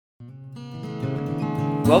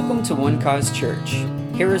Welcome to One Cause Church.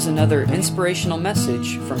 Here is another inspirational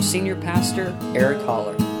message from Senior Pastor Eric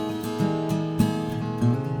Holler.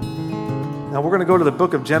 Now we're going to go to the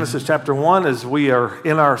book of Genesis chapter 1 as we are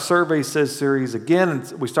in our Survey Says series again. And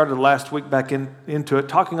we started last week back into it,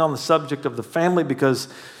 talking on the subject of the family because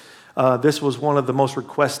this was one of the most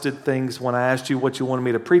requested things when I asked you what you wanted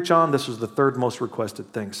me to preach on. This was the third most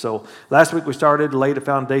requested thing. So last week we laid a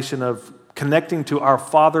foundation of connecting to our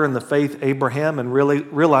father in the faith, Abraham, and really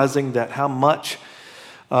realizing that how much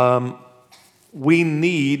we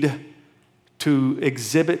need to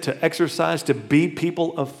exhibit, to exercise, to be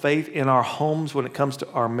people of faith in our homes when it comes to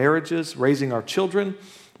our marriages, raising our children.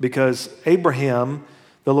 Because Abraham,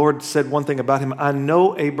 the Lord said one thing about him, I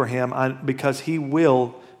know Abraham because he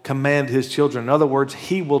will command his children. In other words,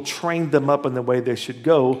 he will train them up in the way they should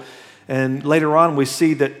go. And later on we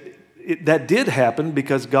see that that did happen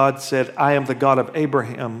because God said, I am the God of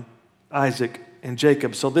Abraham, Isaac, and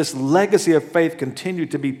Jacob. So this legacy of faith continued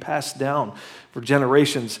to be passed down for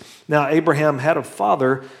generations. Now, Abraham had a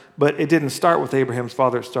father, but it didn't start with Abraham's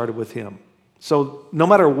father. It started with him. So no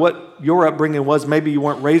matter what your upbringing was, maybe you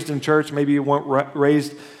weren't raised in church, maybe you weren't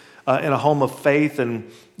raised in a home of faith,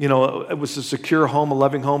 and it was a secure home, a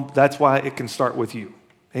loving home. That's why it can start with you.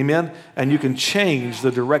 Amen? And you can change the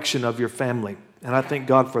direction of your family. And I thank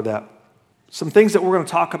God for that. Some things that we're going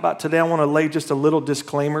to talk about today, I want to lay just a little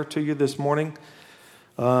disclaimer to you this morning,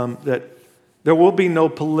 that there will be no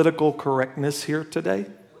political correctness here today.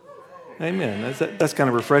 Amen. That's kind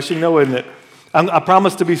of refreshing, though, isn't it? I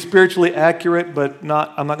promise to be spiritually accurate, but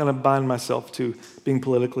I'm not going to bind myself to being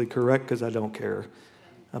politically correct because I don't care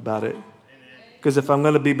about it. Because if I'm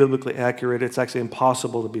going to be biblically accurate, it's actually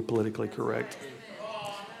impossible to be politically correct.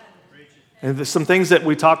 And some things that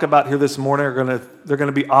we talk about here this morning they're going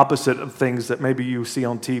to be opposite of things that maybe you see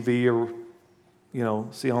on TV or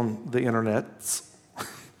see on the internet.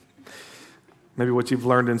 Maybe what you've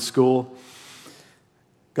learned in school.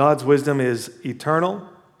 God's wisdom is eternal,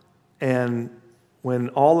 and when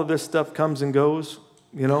all of this stuff comes and goes,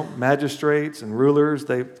 magistrates and rulers,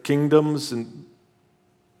 kingdoms and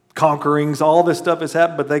conquerings, all this stuff has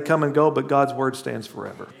happened, but they come and go, but God's word stands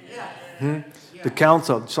forever. The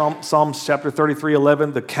counsel, Psalms chapter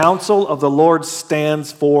 33:11, the counsel of the Lord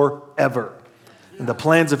stands forever. And the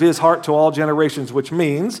plans of his heart to all generations, which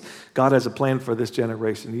means God has a plan for this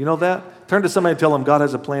generation. You know that? Turn to somebody and tell them God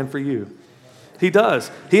has a plan for you. He does.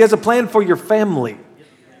 He has a plan for your family.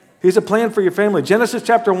 He has a plan for your family. Genesis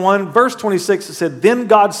chapter 1, verse 26, it said, Then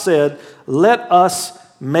God said, let us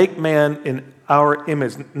make man in our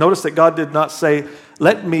image. Notice that God did not say,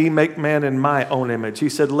 let me make man in my own image. He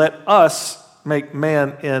said, let us make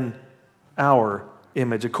man in our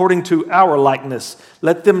image, according to our likeness.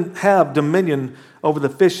 Let them have dominion over the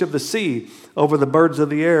fish of the sea, over the birds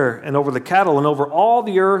of the air, and over the cattle, and over all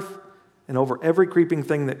the earth, and over every creeping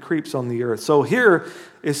thing that creeps on the earth. So here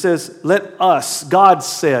it says, let us, God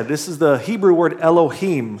said. This is the Hebrew word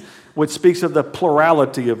Elohim, which speaks of the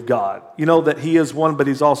plurality of God. You know that he is one, but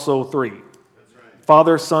he's also three. That's right.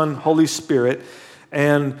 Father, Son, Holy Spirit.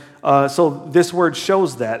 And so this word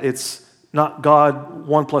shows that. It's not God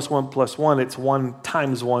 1 + 1 + 1. It's 1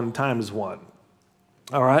 times 1 times 1.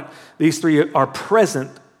 All right? These three are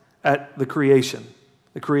present at the creation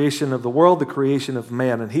of the world, the creation of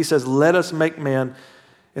man. And he says, let us make man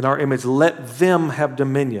in our image. Let them have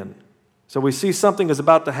dominion. So we see something is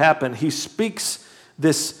about to happen. He speaks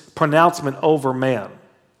this pronouncement over man.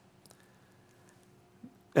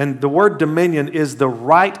 And the word dominion is the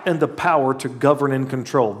right and the power to govern and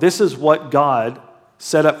control. This is what God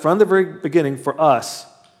set up from the very beginning for us.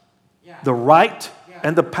 The right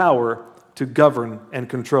and the power to govern and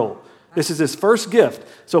control. This is his first gift.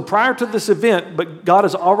 So prior to this event, but God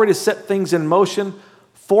has already set things in motion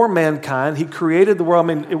for mankind. He created the world.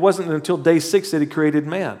 It wasn't until day 6 that he created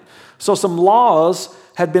man. So some laws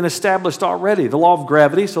had been established already. The law of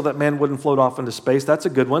gravity, so that man wouldn't float off into space. That's a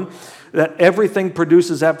good one. That everything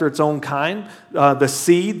produces after its own kind. The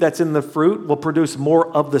seed that's in the fruit will produce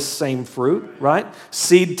more of the same fruit, right?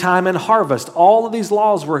 Seed time and harvest. All of these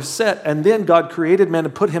laws were set, and then God created man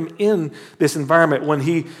and put him in this environment when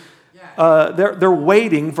they're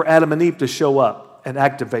waiting for Adam and Eve to show up and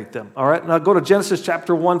activate them. All right, now go to Genesis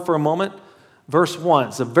chapter 1 for a moment. Verse 1,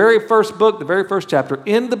 it's the very first book, the very first chapter.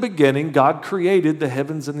 In the beginning, God created the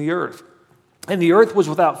heavens and the earth. And the earth was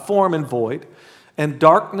without form and void, and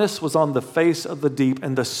darkness was on the face of the deep,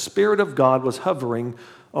 and the Spirit of God was hovering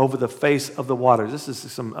over the face of the waters. This is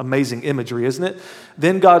some amazing imagery, isn't it?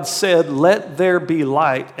 Then God said, let there be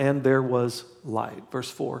light, and there was light.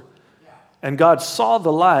 Verse 4. And God saw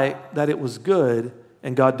the light, that it was good,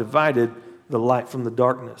 and God divided the light from the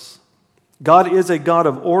darkness. God is a God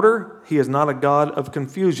of order. He is not a God of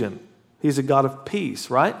confusion. He's a God of peace,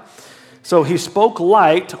 right? So he spoke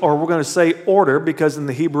light, or we're going to say order, because in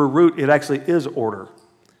the Hebrew root it actually is order.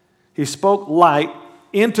 He spoke light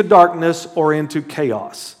into darkness or into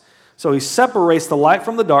chaos. So he separates the light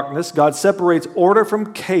from the darkness. God separates order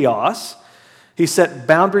from chaos. He set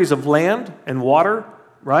boundaries of land and water,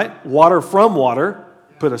 right? Water from water,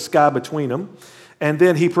 put a sky between them. And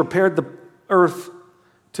then he prepared the earth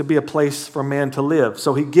to be a place for man to live.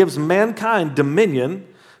 So he gives mankind dominion.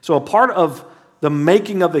 So a part of the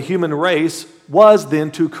making of the human race was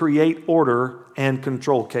then to create order and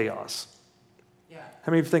control chaos. How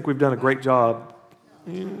many of you think we've done a great job?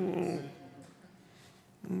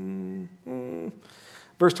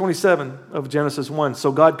 Verse 27 of Genesis 1.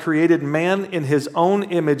 So God created man in his own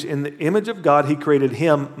image. In the image of God, he created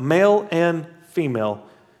him, male and female.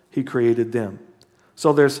 He created them.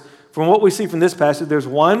 So from what we see from this passage, there's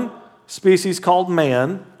one species called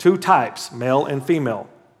man, two types, male and female.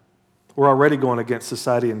 We're already going against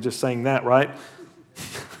society and just saying that, right?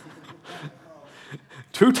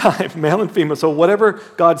 Two types, male and female. So whatever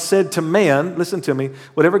God said to man, listen to me,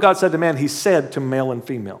 whatever God said to man, he said to male and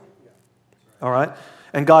female. All right?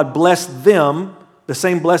 And God blessed them. The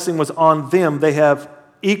same blessing was on them. They have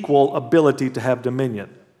equal ability to have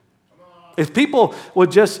dominion. If people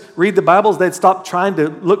would just read the Bibles, they'd stop trying to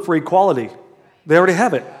look for equality. They already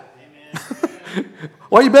have it.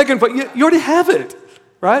 Why are you begging for it? You already have it,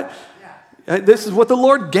 right? This is what the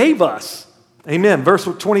Lord gave us. Amen. Verse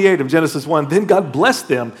 28 of Genesis 1. Then God blessed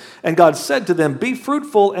them, and God said to them, be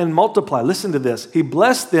fruitful and multiply. Listen to this. He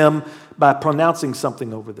blessed them by pronouncing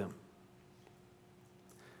something over them.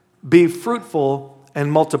 Be fruitful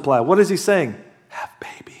and multiply. What is he saying? Have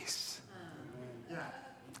babies.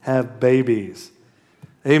 Have babies.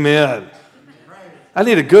 Amen. I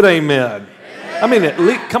need a good amen. I mean, at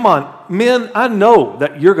least, come on, men, I know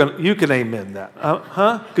that you can amen that.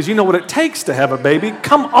 Because you know what it takes to have a baby.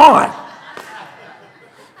 Come on.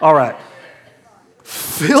 All right.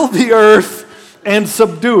 Fill the earth and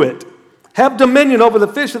subdue it. Have dominion over the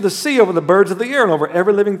fish of the sea, over the birds of the air, and over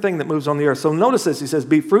every living thing that moves on the earth. So notice this. He says,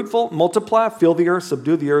 be fruitful, multiply, fill the earth,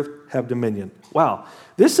 subdue the earth, have dominion. Wow.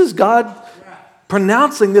 This is God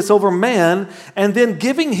pronouncing this over man and then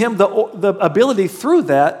giving him the ability through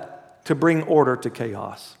that to bring order to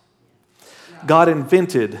chaos. God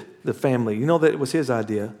invented the family. You know that it was his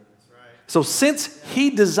idea. So since he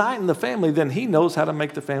designed the family, then he knows how to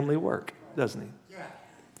make the family work, doesn't he?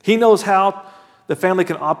 He knows how the family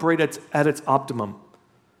can operate at its optimum.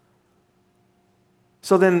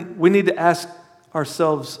 So then we need to ask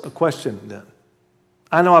ourselves a question then.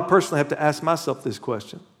 I know I personally have to ask myself this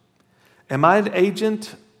question. Am I an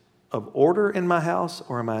agent of order in my house,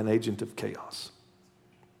 or am I an agent of chaos?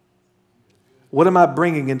 What am I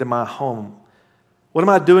bringing into my home? What am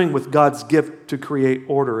I doing with God's gift to create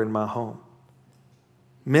order in my home?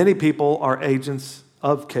 Many people are agents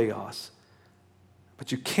of chaos.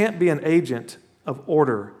 But you can't be an agent of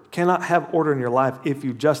order. You cannot have order in your life if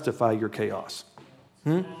you justify your chaos.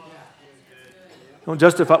 Don't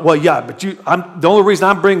justify, well, yeah, but the only reason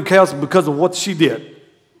I'm bringing chaos is because of what she did.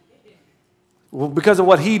 Well, because of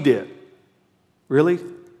what he did. Really?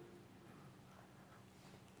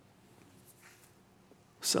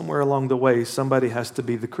 Somewhere along the way, somebody has to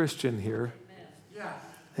be the Christian here.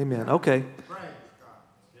 Amen. Okay.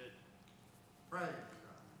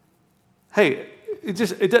 Hey,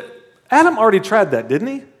 Adam already tried that, didn't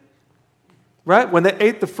he? Right? When they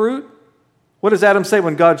ate the fruit, what does Adam say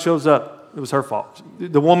when God shows up? It was her fault.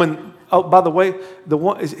 The woman, oh, by the way,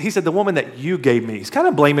 he said, the woman that you gave me. He's kind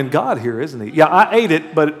of blaming God here, isn't he? Yeah, I ate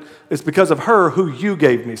it, but it's because of her who you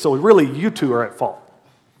gave me. So really, you two are at fault.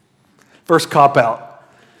 First cop out.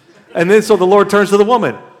 And then so the Lord turns to the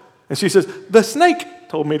woman, and she says, the snake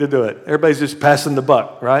told me to do it. Everybody's just passing the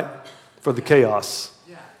buck, right? For the chaos.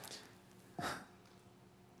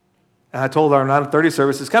 And I told our 9:30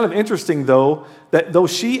 service, it's kind of interesting, though, that though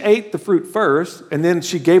she ate the fruit first, and then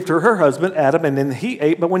she gave to her husband, Adam, and then he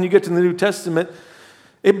ate, but when you get to the New Testament,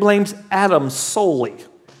 it blames Adam solely.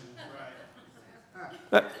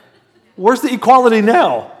 Where's the equality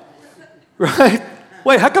now? Right?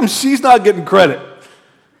 Wait, how come she's not getting credit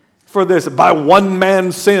for this? By one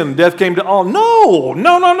man's sin, death came to all.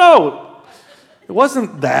 No. It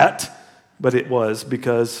wasn't that, but it was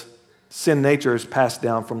because sin nature is passed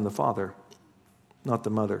down from the father, not the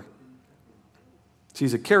mother.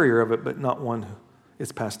 She's a carrier of it, but not one who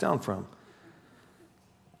it's passed down from.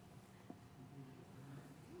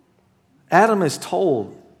 Adam is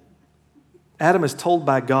told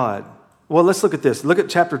by God. Well, let's look at this. Look at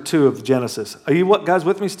chapter 2 of Genesis. Are you guys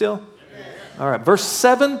with me still? All right. Verse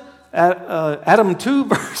 7 Adam 2,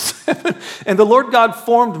 verse 7. And the Lord God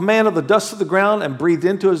formed man of the dust of the ground and breathed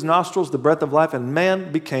into his nostrils the breath of life, and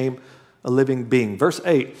man became a living being. Verse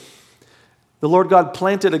 8. The Lord God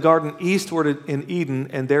planted a garden eastward in Eden,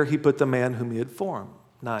 and there he put the man whom he had formed.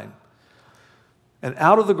 9. And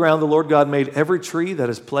out of the ground the Lord God made every tree that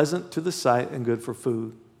is pleasant to the sight and good for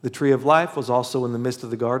food. The tree of life was also in the midst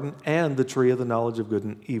of the garden, and the tree of the knowledge of good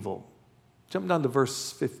and evil. Jump down to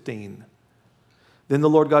verse 15. Then the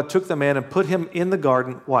Lord God took the man and put him in the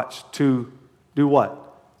garden, watch, to do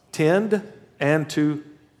what? Tend and to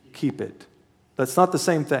keep it. That's not the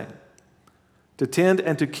same thing. To tend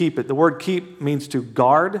and to keep it. The word keep means to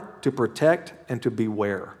guard, to protect, and to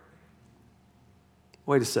beware.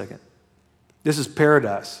 Wait a second. This is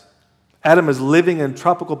paradise. Adam is living in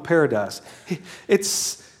tropical paradise.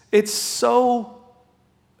 It's so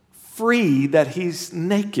free that he's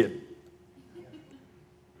naked.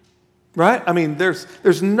 Right? I mean,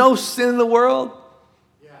 there's no sin in the world.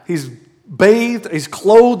 He's bathed, he's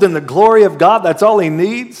clothed in the glory of God. That's all he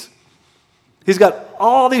needs. He's got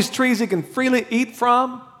all these trees he can freely eat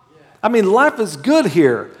from. I mean, life is good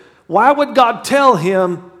here. Why would God tell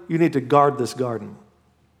him, you need to guard this garden?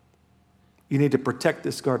 You need to protect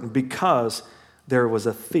this garden? Because there was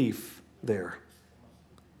a thief there.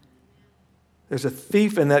 There's a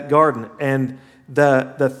thief in that garden, and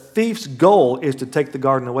the thief's goal is to take the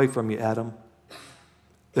garden away from you, Adam.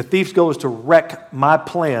 The thief's goal is to wreck my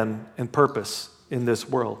plan and purpose in this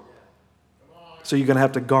world. So you're going to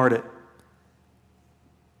have to guard it.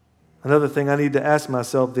 Another thing I need to ask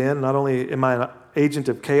myself then, not only am I an agent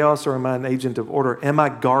of chaos or am I an agent of order, am I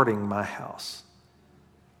guarding my house?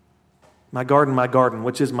 My garden,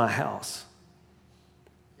 which is my house.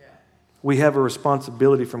 We have a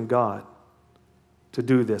responsibility from God to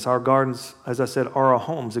do this. Our gardens, as I said, are our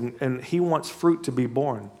homes, and he wants fruit to be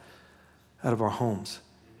born out of our homes.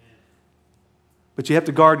 But you have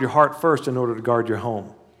to guard your heart first in order to guard your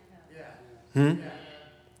home.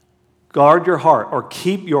 Guard your heart, or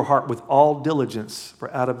keep your heart with all diligence,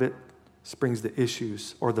 for out of it springs the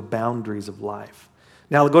issues or the boundaries of life.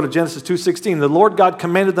 Now go to Genesis 2:16. The Lord God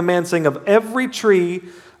commanded the man, saying, of every tree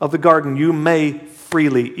of the garden you may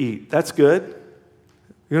freely eat. That's good.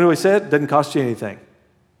 You know what he said? Doesn't cost you anything.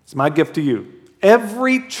 It's my gift to you.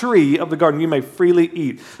 Every tree of the garden you may freely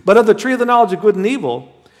eat. But of the tree of the knowledge of good and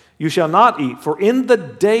evil you shall not eat, for in the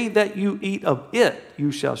day that you eat of it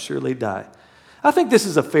you shall surely die. I think this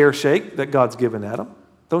is a fair shake that God's given Adam.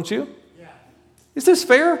 Don't you? Yeah. Is this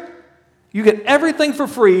fair? You get everything for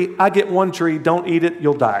free. I get one tree. Don't eat it.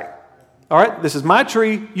 You'll die. All right? This is my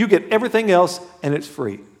tree. You get everything else, and it's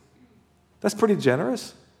free. That's pretty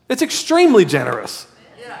generous. It's extremely generous.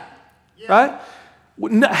 Yeah. Right?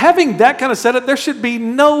 Having that kind of setup, there should be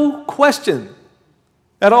no question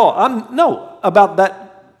at all. About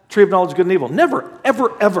that tree of knowledge of good and evil. Never,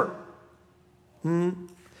 ever, ever.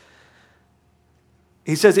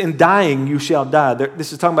 He says, in dying you shall die.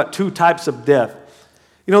 This is talking about two types of death.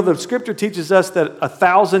 You know, the scripture teaches us that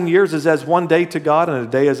 1,000 years is as one day to God, and a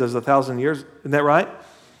day is as 1,000 years. Isn't that right?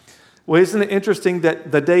 Well, isn't it interesting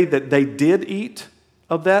that the day that they did eat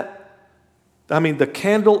of that, I mean, the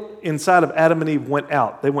candle inside of Adam and Eve went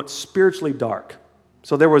out. They went spiritually dark.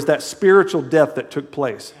 So there was that spiritual death that took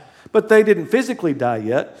place. But they didn't physically die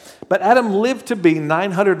yet. But Adam lived to be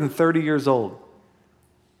 930 years old.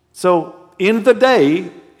 So in the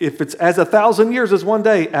day, if it's as 1,000 years as one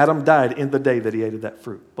day, Adam died in the day that he ate of that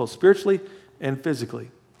fruit, both spiritually and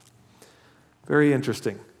physically. Very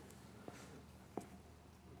interesting.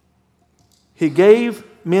 He gave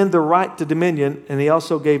men the right to dominion, and he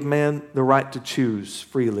also gave man the right to choose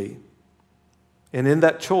freely. And in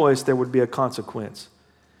that choice, there would be a consequence.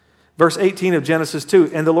 Verse 18 of Genesis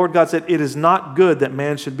 2, and the Lord God said, it is not good that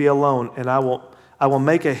man should be alone, and I will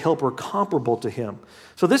make a helper comparable to him.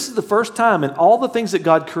 So this is the first time in all the things that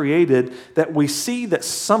God created that we see that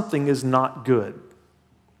something is not good.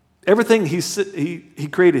 Everything he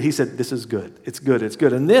created, he said, this is good. It's good. It's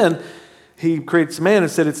good. And then he creates man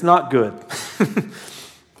and said, it's not good.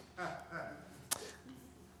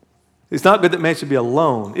 It's not good that man should be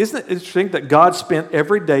alone. Isn't it interesting that God spent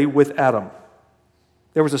every day with Adam?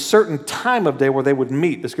 There was a certain time of day where they would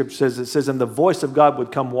meet. The scripture says, and the voice of God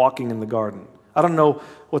would come walking in the garden. I don't know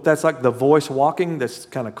what that's like, the voice walking. That's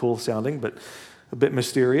kind of cool sounding, but a bit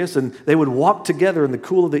mysterious. And they would walk together in the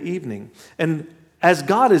cool of the evening. And as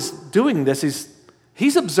God is doing this,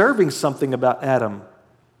 he's observing something about Adam.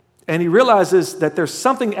 And he realizes that there's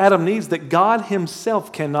something Adam needs that God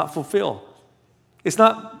himself cannot fulfill. It's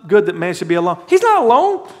not good that man should be alone. He's not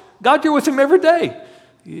alone. God, you're with him every day.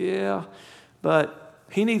 Yeah, but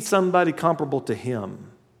he needs somebody comparable to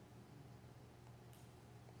him.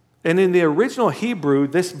 And in the original Hebrew,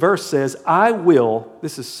 this verse says, I will,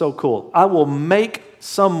 this is so cool, I will make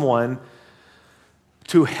someone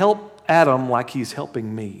to help Adam like he's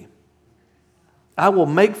helping me. I will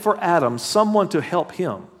make for Adam someone to help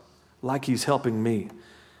him like he's helping me.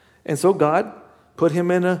 And so God put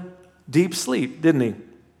him in a deep sleep, didn't he?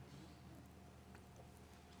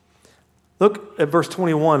 Look at verse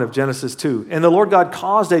 21 of Genesis 2. And the Lord God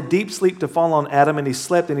caused a deep sleep to fall on Adam, and he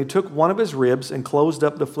slept, and he took one of his ribs and closed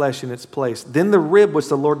up the flesh in its place. Then the rib which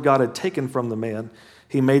the Lord God had taken from the man,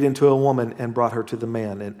 he made into a woman and brought her to the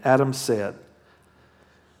man. And Adam said,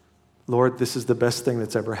 Lord, this is the best thing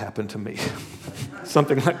that's ever happened to me.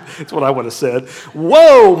 Something like that's what I would have said.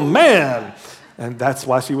 Whoa, man! And that's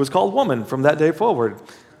why she was called woman from that day forward,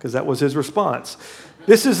 because that was his response.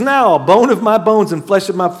 This is now a bone of my bones and flesh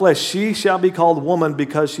of my flesh. She shall be called woman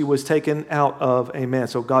because she was taken out of a man.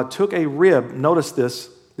 So God took a rib. Notice this.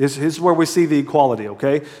 This is where we see the equality,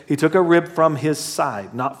 okay? He took a rib from his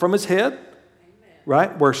side, not from his head,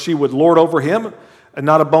 right? Where she would lord over him, and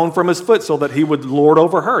not a bone from his foot so that he would lord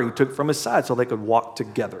over her. He took from his side so they could walk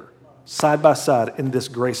together, side by side in this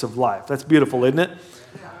grace of life. That's beautiful, isn't it?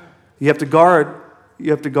 You have to guard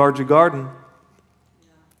your garden.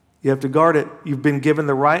 You have to guard it. You've been given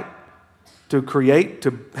the right to create,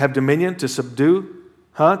 to have dominion, to subdue,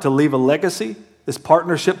 to leave a legacy, this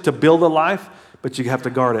partnership to build a life, but you have to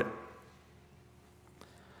guard it.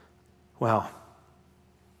 Wow.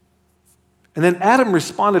 And then Adam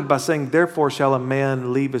responded by saying, therefore shall a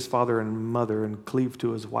man leave his father and mother and cleave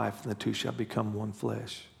to his wife, and the two shall become one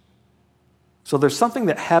flesh. So there's something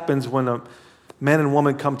that happens when a man and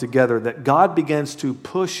woman come together, that God begins to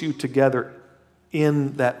push you together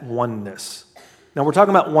in that oneness. Now we're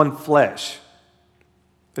talking about one flesh.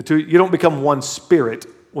 The two, you don't become one spirit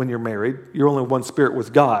when you're married. You're only one spirit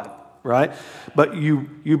with God, right? But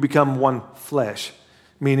you become one flesh,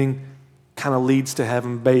 meaning kind of leads to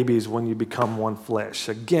having babies when you become one flesh.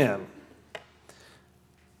 Again,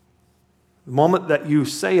 the moment that you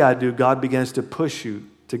say I do, God begins to push you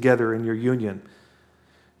together in your union.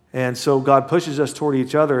 And so God pushes us toward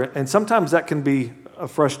each other, and sometimes that can be a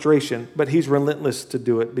frustration, but he's relentless to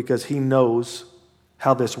do it because he knows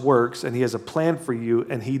how this works, and he has a plan for you,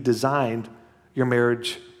 and he designed your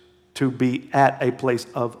marriage to be at a place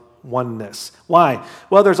of oneness. Why?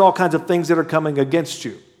 Well, there's all kinds of things that are coming against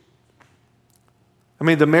you. I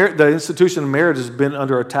mean, the institution of marriage has been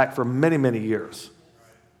under attack for many, many years.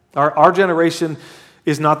 Our generation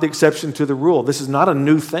is not the exception to the rule. This is not a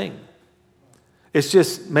new thing. It's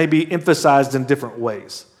just maybe emphasized in different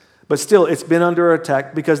ways. But still, it's been under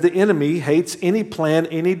attack because the enemy hates any plan,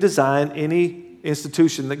 any design, any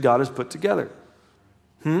institution that God has put together.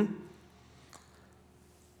 The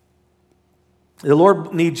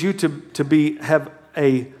Lord needs you to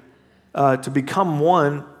become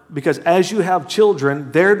one, because as you have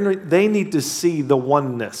children, they need to see the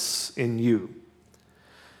oneness in you.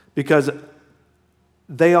 Because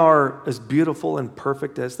they are as beautiful and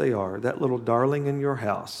perfect as they are, that little darling in your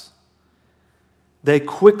house. They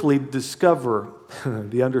quickly discover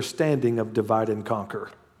the understanding of divide and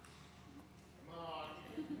conquer.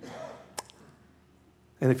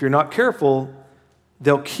 And if you're not careful,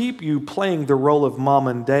 they'll keep you playing the role of mom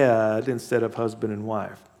and dad instead of husband and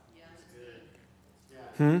wife.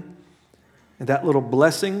 And that little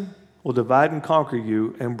blessing will divide and conquer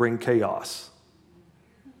you and bring chaos.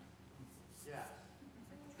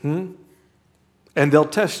 And they'll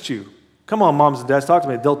test you. Come on, moms and dads, talk to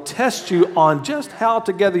me. They'll test you on just how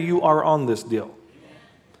together you are on this deal.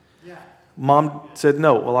 Mom said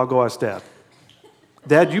no. Well, I'll go ask Dad.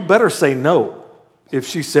 Dad, you better say no if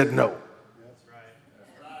she said no.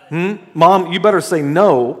 Mom, you better say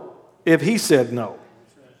no if he said no.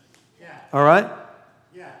 All right?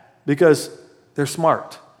 Because they're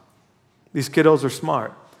smart. These kiddos are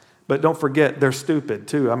smart. But don't forget, they're stupid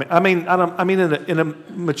too. I mean in a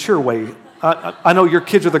mature way. I know your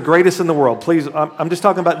kids are the greatest in the world. Please, I'm just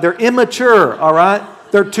talking about they're immature, all right?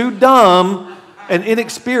 They're too dumb and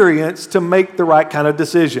inexperienced to make the right kind of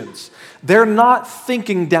decisions. They're not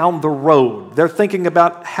thinking down the road. They're thinking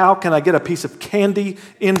about how can I get a piece of candy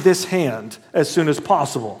in this hand as soon as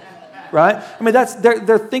possible, right? I mean, that's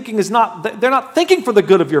their thinking is not. They're not thinking for the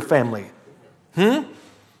good of your family.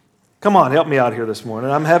 Come on, help me out here this morning.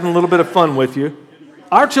 I'm having a little bit of fun with you.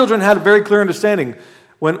 Our children had a very clear understanding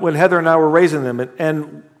when Heather and I were raising them,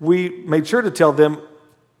 and we made sure to tell them,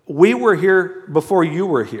 we were here before you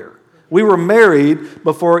were here. We were married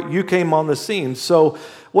before you came on the scene. So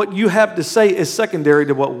what you have to say is secondary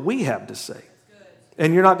to what we have to say.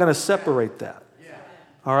 And you're not going to separate that.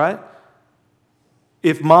 All right?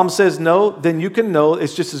 If mom says no, then you can know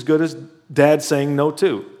it's just as good as dad saying no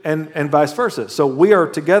too, and vice versa. So we are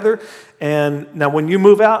together, and now when you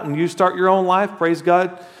move out and you start your own life, praise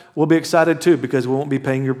God, we'll be excited too because we won't be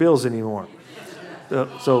paying your bills anymore.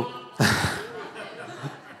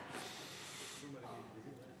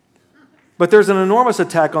 But there's an enormous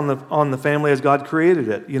attack on the family as God created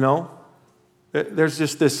it, you know. There's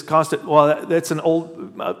just this constant, well, that's an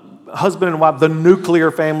old husband and wife, the nuclear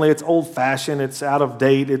family. It's old-fashioned. It's out of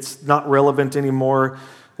date. It's not relevant anymore.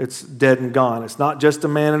 It's dead and gone. It's not just a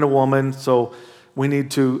man and a woman, so we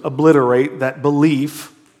need to obliterate that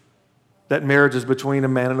belief that marriage is between a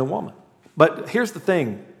man and a woman. But here's the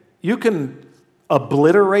thing. You can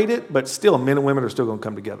obliterate it, but still men and women are still going to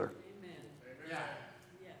come together.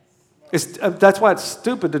 That's why it's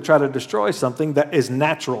stupid to try to destroy something that is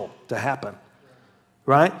natural to happen.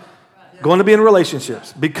 Right? Going to be in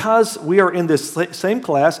relationships. Because we are in this same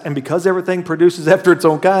class and because everything produces after its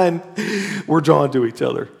own kind, we're drawn to each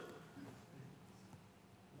other.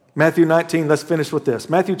 Matthew 19, let's finish with this.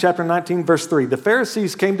 Matthew chapter 19, verse 3. The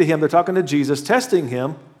Pharisees came to him, they're talking to Jesus, testing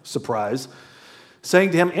him, surprise,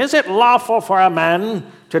 saying to him, is it lawful for a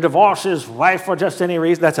man to divorce his wife for just any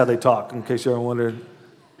reason? That's how they talk, in case you're wondering.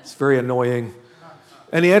 It's very annoying.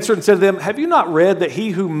 And he answered and said to them, have you not read that he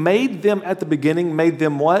who made them at the beginning made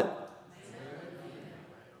them what?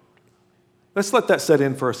 Let's let that set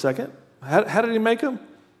in for a second. How did he make them?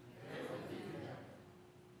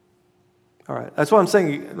 All right. That's why I'm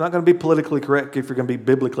saying you're not going to be politically correct if you're going to be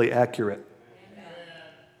biblically accurate.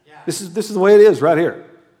 This is the way it is right here.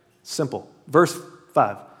 Simple. Verse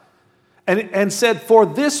 5. And said, for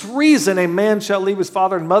this reason a man shall leave his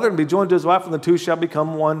father and mother and be joined to his wife, and the two shall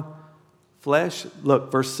become one flesh.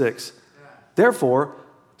 Look, verse 6. Therefore,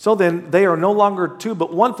 so then they are no longer two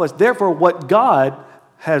but one flesh. Therefore, what God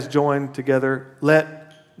has joined together,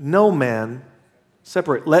 let no man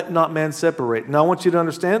separate. Let not man separate. Now I want you to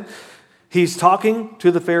understand, he's talking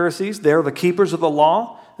to the Pharisees. They're the keepers of the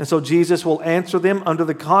law. And so Jesus will answer them under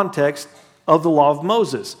the context of the law of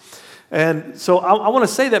Moses. And so I want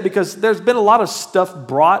to say that because there's been a lot of stuff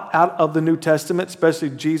brought out of the New Testament, especially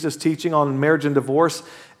Jesus teaching on marriage and divorce,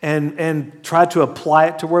 and tried to apply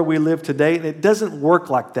it to where we live today. And it doesn't work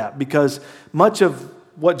like that because much of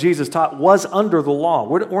what Jesus taught was under the law.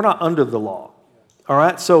 We're not under the law. All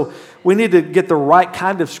right? So we need to get the right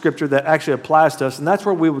kind of scripture that actually applies to us. And that's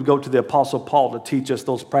where we would go to the Apostle Paul to teach us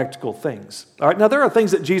those practical things. All right? Now, there are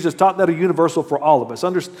things that Jesus taught that are universal for all of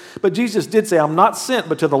us. But Jesus did say, I'm not sent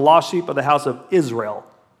but to the lost sheep of the house of Israel.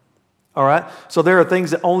 All right? So there are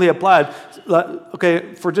things that only applied.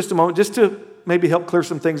 Okay, for just a moment, just to maybe help clear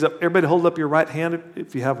some things up. Everybody hold up your right hand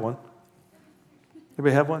if you have one.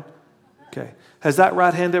 Everybody have one? Okay. Has that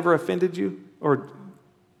right hand ever offended you or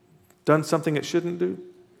done something it shouldn't do?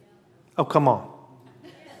 Oh, come on.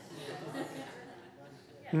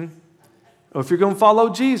 Well, if you're going to follow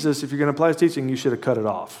Jesus, if you're going to apply his teaching, you should have cut it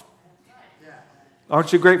off.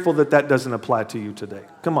 Aren't you grateful that that doesn't apply to you today?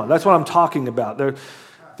 Come on, that's what I'm talking about. There are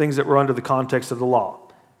things that were under the context of the law.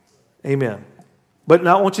 Amen. But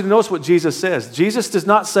now I want you to notice what Jesus says. Jesus does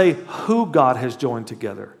not say who God has joined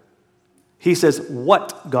together. He says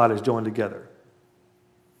what God has joined together.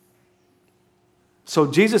 So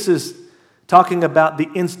Jesus is talking about the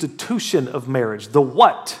institution of marriage, the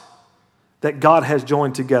what that God has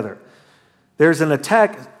joined together. There's an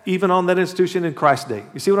attack even on that institution in Christ's day.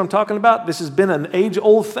 You see what I'm talking about? This has been an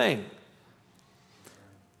age-old thing.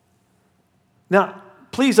 Now,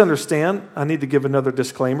 please understand, I need to give another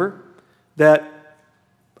disclaimer, that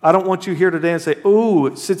I don't want you here today and say,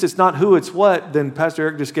 ooh, since it's not who, it's what, then Pastor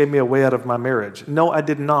Eric just gave me a way out of my marriage. No, I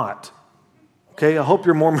did not. Okay, I hope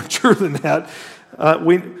you're more mature than that.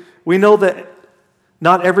 We know that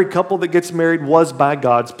not every couple that gets married was by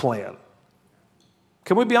God's plan.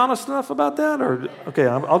 Can we be honest enough about that? Or okay,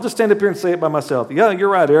 I'll just stand up here and say it by myself. Yeah, you're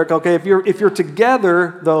right, Eric. Okay, if you're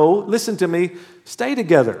together, though, listen to me, stay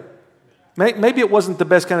together. Maybe it wasn't the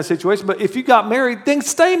best kind of situation, but if you got married, then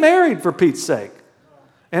stay married for Pete's sake.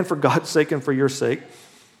 And for God's sake and for your sake,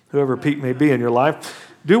 whoever Pete may be in your life.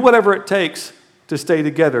 Do whatever it takes to stay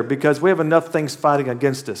together because we have enough things fighting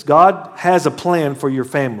against us. God has a plan for your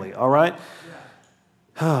family, all right?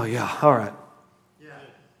 Yeah. Oh, yeah, all right. Yeah.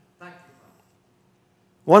 Thank you.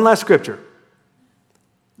 One last scripture.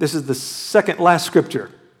 This is the second last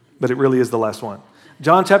scripture, but it really is the last one.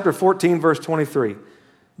 John chapter 14, verse 23.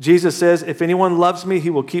 Jesus says, if anyone loves me, he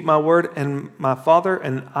will keep my word, and my Father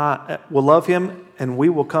and I will love him, and we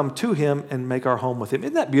will come to him and make our home with him.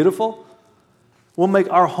 Isn't that beautiful? We'll make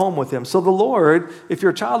our home with him. So the Lord, if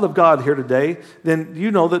you're a child of God here today, then you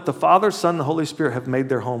know that the Father, Son, and the Holy Spirit have made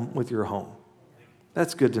their home with your home.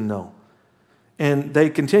 That's good to know. And they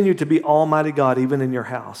continue to be Almighty God even in your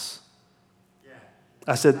house.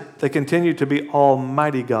 I said, they continue to be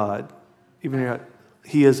Almighty God even in your house.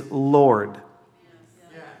 He is Lord.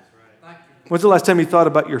 When's the last time you thought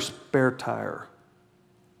about your spare tire?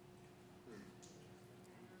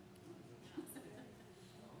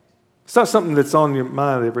 It's not something that's on your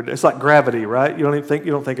mind every day. It's like gravity, right? You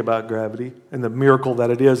don't think about gravity and the miracle that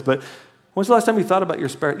it is. But when's the last time you thought about your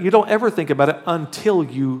spare? You don't ever think about it until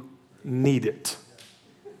you need it,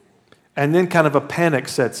 and then kind of a panic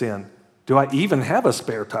sets in. Do I even have a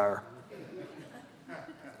spare tire?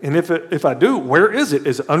 And if I do, where is it?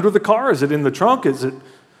 Is it under the car? Is it in the trunk?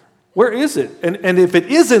 Where is it? And if it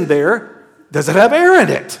is in there, does it have air in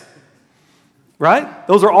it? Right?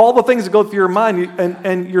 Those are all the things that go through your mind,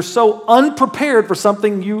 and you're so unprepared for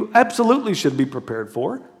something you absolutely should be prepared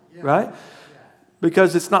for, right?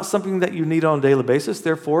 Because it's not something that you need on a daily basis,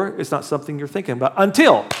 therefore it's not something you're thinking about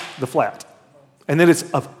until the flat. And then it's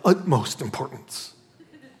of utmost importance.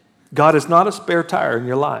 God is not a spare tire in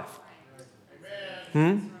your life.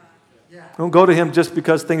 Don't go to him just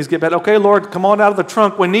because things get bad. Okay, Lord, come on out of the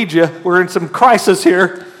trunk. We need you. We're in some crisis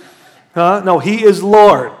here. No, he is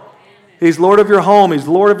Lord. He's Lord of your home. He's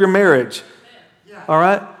Lord of your marriage. All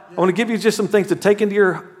right? I want to give you just some things to take into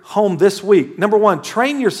your home this week. Number one,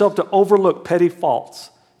 train yourself to overlook petty faults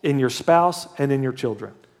in your spouse and in your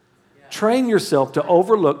children. Train yourself to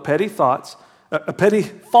overlook petty faults and petty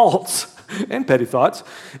thoughts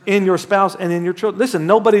in your spouse and in your children. Listen,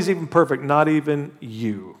 nobody's even perfect, not even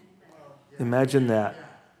you. Imagine that.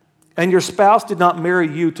 And your spouse did not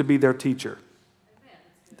marry you to be their teacher.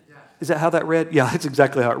 Is that how that read? Yeah, that's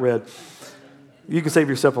exactly how it read. You can save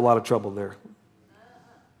yourself a lot of trouble there.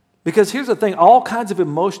 Because here's the thing, all kinds of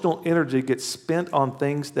emotional energy gets spent on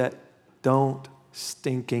things that don't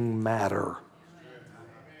stinking matter.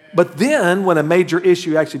 But then when a major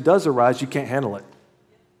issue actually does arise, you can't handle it.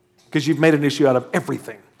 Because you've made an issue out of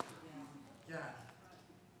everything.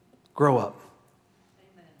 Grow up.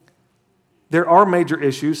 There are major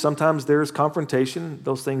issues. Sometimes there's confrontation.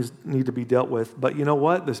 Those things need to be dealt with. But you know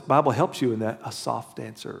what? This Bible helps you in that. A soft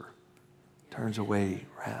answer turns away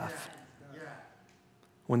wrath.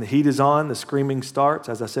 When the heat is on, the screaming starts.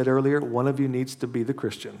 As I said earlier, one of you needs to be the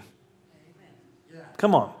Christian.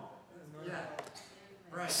 Come on.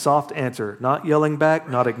 Soft answer. Not yelling back,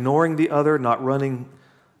 not ignoring the other, not running,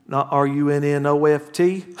 not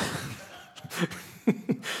RUNNOFT.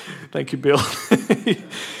 Thank you, Bill.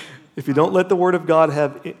 If you don't let the Word of God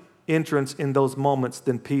have entrance in those moments,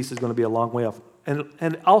 then peace is going to be a long way off.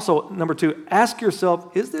 And also, number two, ask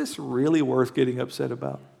yourself, is this really worth getting upset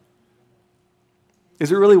about?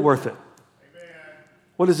 Is it really worth it? Amen.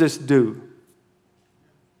 What does this do?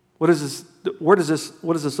 What does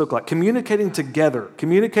this look like? Communicating together.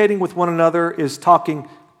 Communicating with one another is talking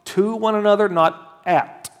to one another, not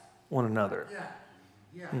at one another.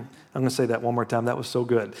 I'm going to say that one more time. That was so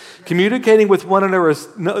good. Communicating with one another is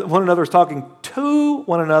talking to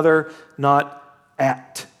one another, not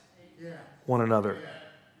at one another.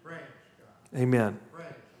 Amen.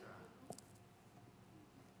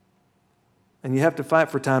 And you have to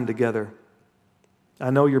fight for time together.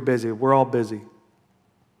 I know you're busy. We're all busy.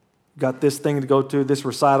 Got this thing to go to, this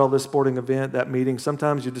recital, this sporting event, that meeting.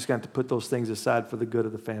 Sometimes you just got to put those things aside for the good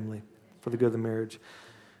of the family, for the good of the marriage.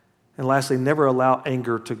 And lastly, never allow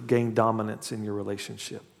anger to gain dominance in your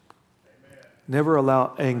relationship. Amen. Never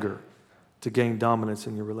allow anger to gain dominance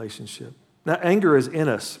in your relationship. Now, anger is in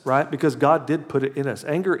us, right? Because God did put it in us.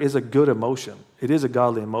 Anger is a good emotion. It is a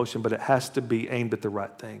godly emotion, but it has to be aimed at the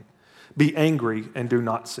right thing. Be angry and do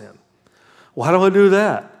not sin. Well, how do I do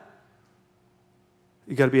that?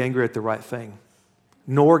 You got to be angry at the right thing.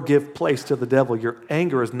 Nor give place to the devil. Your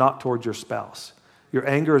anger is not toward your spouse. Your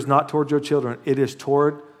anger is not toward your children. It is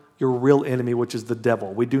toward your real enemy, which is the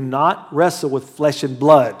devil. We do not wrestle with flesh and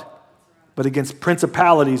blood, but against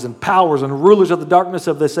principalities and powers and rulers of the darkness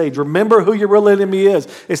of this age. Remember who your real enemy is.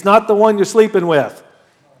 It's not the one you're sleeping with.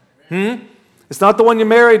 It's not the one you're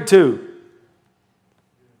married to.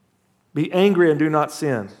 Be angry and do not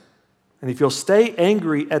sin. And if you'll stay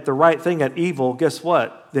angry at the right thing, at evil, guess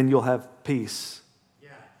what? Then you'll have peace.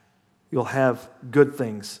 You'll have good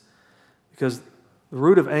things. Because the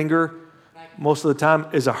root of anger, most of the time,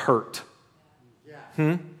 is a hurt.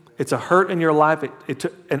 It's a hurt in your life.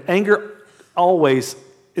 And anger always,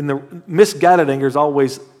 misguided anger is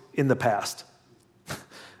always in the past.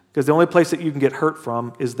 Because the only place that you can get hurt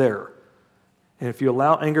from is there. And if you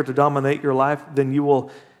allow anger to dominate your life, then you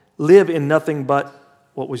will live in nothing but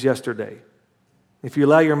what was yesterday. If you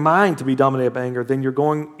allow your mind to be dominated by anger, then you're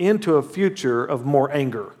going into a future of more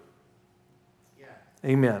anger.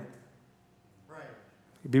 Amen.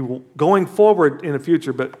 You'd be going forward in the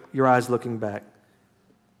future, but your eyes looking back.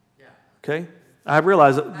 Okay? I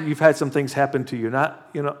realize that you've had some things happen to you. And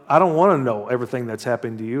I don't want to know everything that's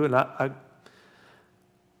happened to you. And I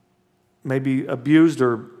may be abused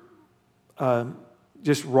or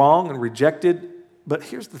just wrong and rejected. But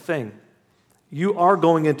here's the thing. You are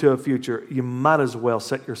going into a future. You might as well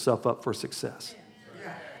set yourself up for success.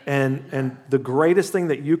 And the greatest thing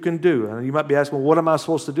that you can do, and you might be asking, well, what am I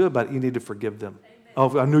supposed to do about it? You need to forgive them.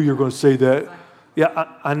 Oh, I knew you were going to say that. Yeah,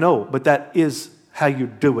 I know, but that is how you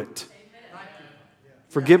do it.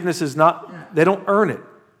 Forgiveness is not, they don't earn it.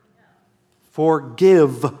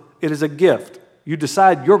 Forgive, it is a gift. You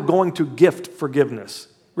decide you're going to gift forgiveness,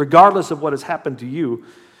 regardless of what has happened to you.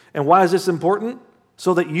 And why is this important?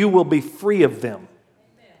 So that you will be free of them.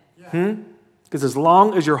 Because as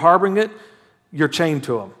long as you're harboring it, you're chained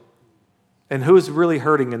to them. And who is really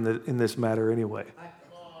hurting in this matter anyway?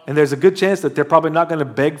 And there's a good chance that they're probably not going to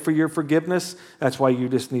beg for your forgiveness. That's why you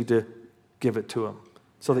just need to give it to them.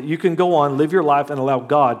 So that you can go on, live your life, and allow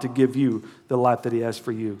God to give you the life that He has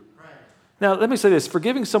for you. Right. Now, let me say this.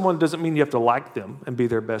 Forgiving someone doesn't mean you have to like them and be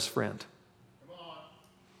their best friend.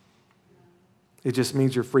 It just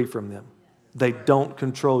means you're free from them. They don't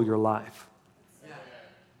control your life.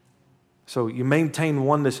 So you maintain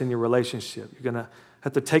oneness in your relationship. You're going to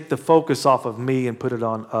have to take the focus off of me and put it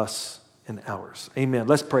on us and ours. Amen.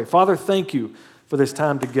 Let's pray. Father, thank you for this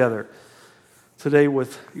time together today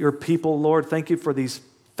with your people, Lord. Thank you for these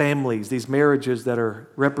families, these marriages that are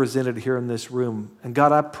represented here in this room. And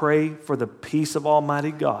God, I pray for the peace of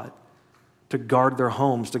Almighty God to guard their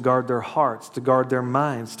homes, to guard their hearts, to guard their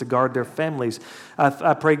minds, to guard their families.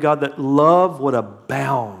 I pray, God, that love would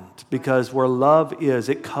abound, because where love is,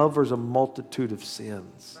 it covers a multitude of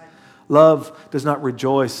sins. Love does not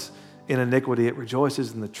rejoice in iniquity, it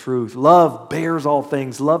rejoices in the truth. Love bears all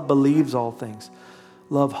things, love believes all things.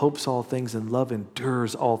 Love hopes all things, and love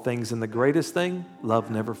endures all things. And the greatest thing,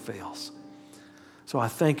 love never fails. So I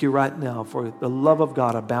thank you right now for the love of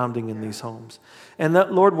God abounding in these homes. And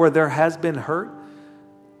that, Lord, where there has been hurt,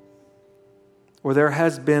 where there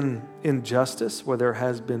has been injustice, where there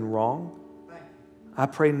has been wrong, I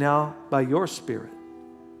pray now by your Spirit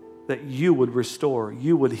that you would restore,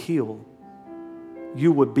 you would heal,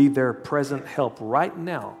 you would be their present help right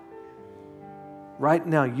now. Right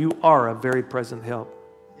now, you are a very present help.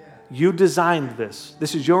 You designed this.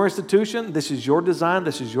 This is your institution. This is your design.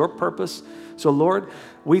 This is your purpose. So, Lord,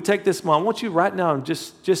 we take this moment. I want you right now,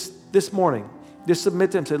 just this morning, just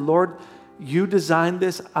submit to Him and say, Lord, you designed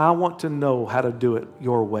this. I want to know how to do it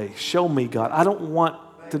your way. Show me, God. I don't want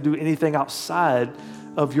to do anything outside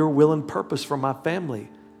of your will and purpose for my family.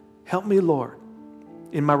 Help me, Lord,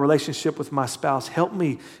 in my relationship with my spouse. Help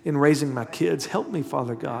me in raising my kids. Help me,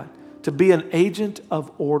 Father God, to be an agent of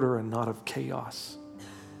order and not of chaos.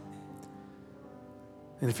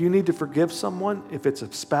 And if you need to forgive someone, if it's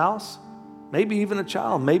a spouse, maybe even a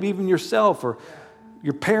child, maybe even yourself or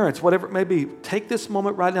your parents, whatever it may be, take this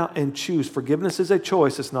moment right now and choose. Forgiveness is a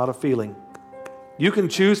choice, it's not a feeling. You can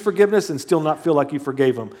choose forgiveness and still not feel like you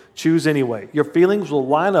forgave them. Choose anyway. Your feelings will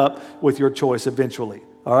line up with your choice eventually.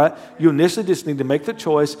 All right? You initially just need to make the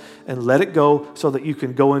choice and let it go so that you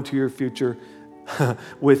can go into your future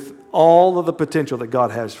with all of the potential that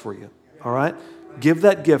God has for you. All right? Give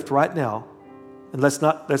that gift right now. And let's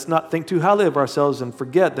not think too highly of ourselves and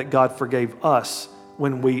forget that God forgave us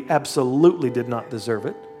when we absolutely did not deserve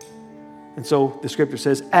it. And so the scripture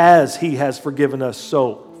says, as He has forgiven us,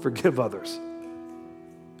 so forgive others.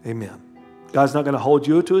 Amen. God's not going to hold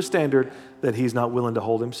you to a standard that He's not willing to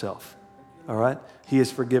hold Himself. All right? He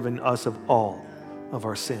has forgiven us of all of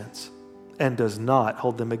our sins and does not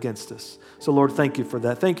hold them against us. So, Lord, thank you for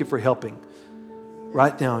that. Thank you for helping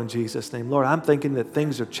right now in Jesus' name. Lord, I'm thinking that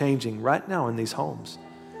things are changing right now in these homes.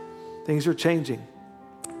 Things are changing.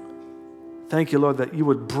 Thank you, Lord, that you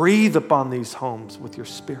would breathe upon these homes with your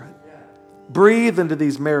Spirit. Breathe into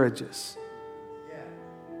these marriages.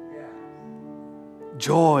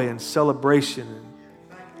 Joy and celebration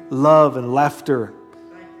and love and laughter.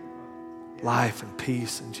 Life and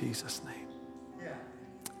peace in Jesus' name.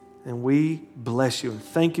 And we bless you and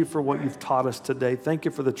thank you for what you've taught us today. Thank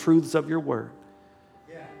you for the truths of your word,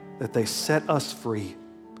 that they set us free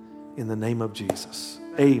in the name of Jesus.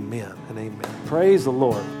 Amen and amen. Praise the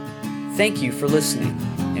Lord. Thank you for listening,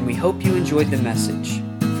 and we hope you enjoyed the message.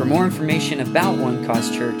 For more information about One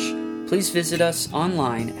Cause Church, please visit us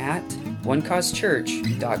online at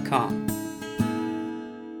onecausechurch.com.